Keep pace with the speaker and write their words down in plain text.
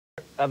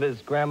of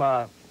his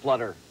grandma,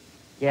 Flutter.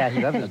 Yeah,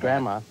 he loves his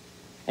grandma.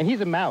 And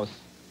he's a mouse.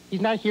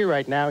 He's not here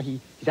right now.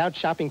 He's out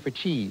shopping for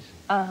cheese.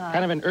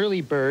 Kind of an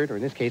early bird, or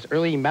in this case,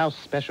 early mouse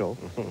special.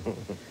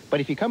 But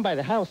if you come by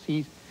the house,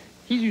 he's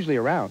usually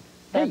around.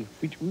 Hey,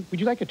 would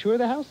you like a tour of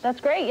the house?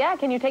 That's great, yeah.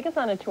 Can you take us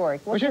on a tour?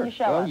 What can you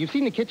show us? Well, you've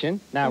seen the kitchen.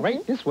 Now,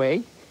 right this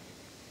way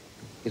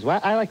is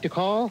what I like to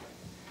call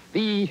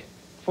the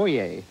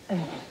foyer.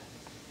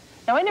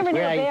 Now, I never knew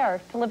a bear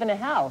to live in a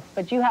house,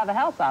 but you have a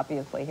house,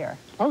 obviously, here.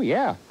 Oh,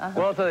 yeah.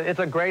 Well, it's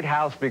a great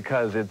house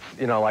because it's,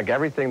 you know, like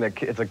everything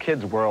that it's a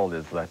kid's world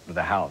is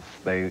the house.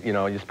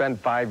 You spend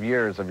 5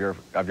 years of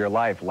your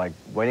life like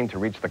waiting to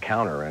reach the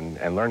counter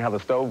and learn how the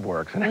stove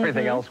works and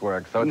everything else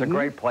works. So it's a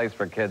great place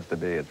for kids to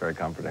be. It's very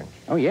comforting.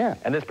 Oh, yeah.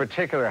 And this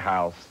particular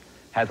house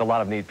has a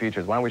lot of neat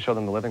features. Why don't we show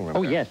them the living room?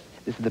 Oh, yes.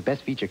 This is the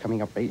best feature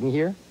coming up right in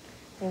here.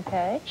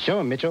 Okay. Show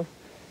them, Mitchell.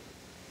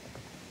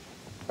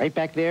 Right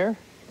back there.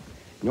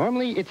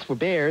 Normally, it's for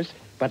bears,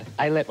 but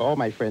I let all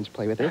my friends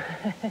play with it.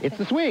 It's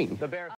the swing. The bear